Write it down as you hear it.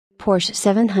Porsche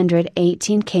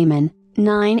 718 Cayman,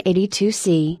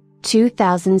 982C,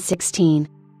 2016.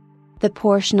 The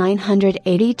Porsche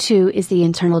 982 is the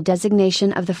internal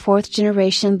designation of the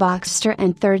fourth-generation Boxster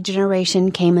and third-generation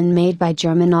Cayman made by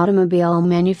German automobile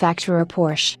manufacturer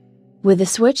Porsche. With a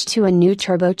switch to a new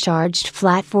turbocharged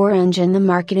flat-4 engine, the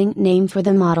marketing name for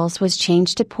the models was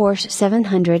changed to Porsche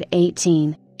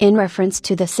 718, in reference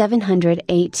to the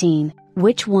 718,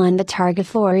 which won the Targa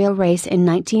Florio race in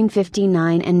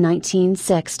 1959 and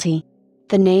 1960.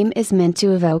 The name is meant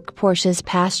to evoke Porsche's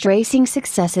past racing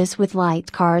successes with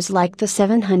light cars like the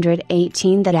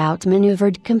 718 that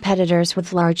outmaneuvered competitors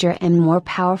with larger and more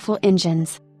powerful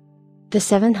engines. The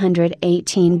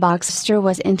 718 Boxster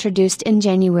was introduced in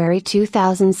January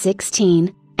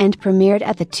 2016, and premiered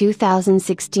at the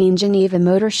 2016 Geneva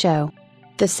Motor Show.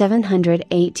 The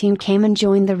 718 Cayman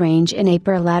joined the range in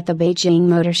April at the Beijing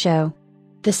Motor Show.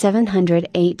 The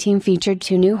 718 featured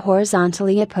two new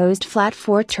horizontally opposed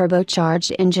flat-4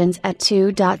 turbocharged engines at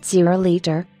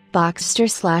 2.0-liter,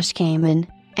 Boxster/Cayman,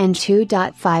 and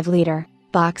 2.5-liter,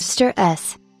 Boxster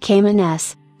S, Cayman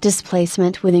S,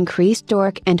 displacement with increased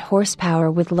torque and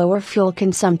horsepower with lower fuel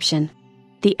consumption.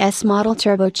 The S model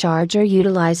turbocharger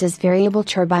utilizes variable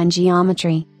turbine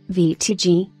geometry,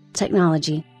 VTG,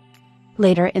 technology.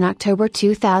 Later in October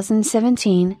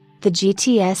 2017, the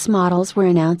GTS models were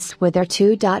announced with their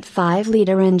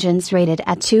 2.5-liter engines rated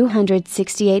at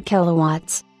 268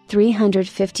 kilowatts,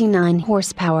 359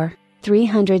 horsepower,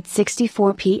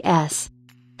 364 PS.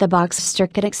 The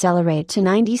Boxster could accelerate to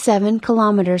 97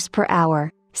 kilometers per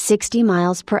hour, 60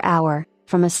 miles per hour,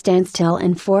 from a standstill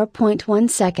in 4.1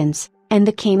 seconds, and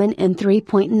the Cayman in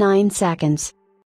 3.9 seconds.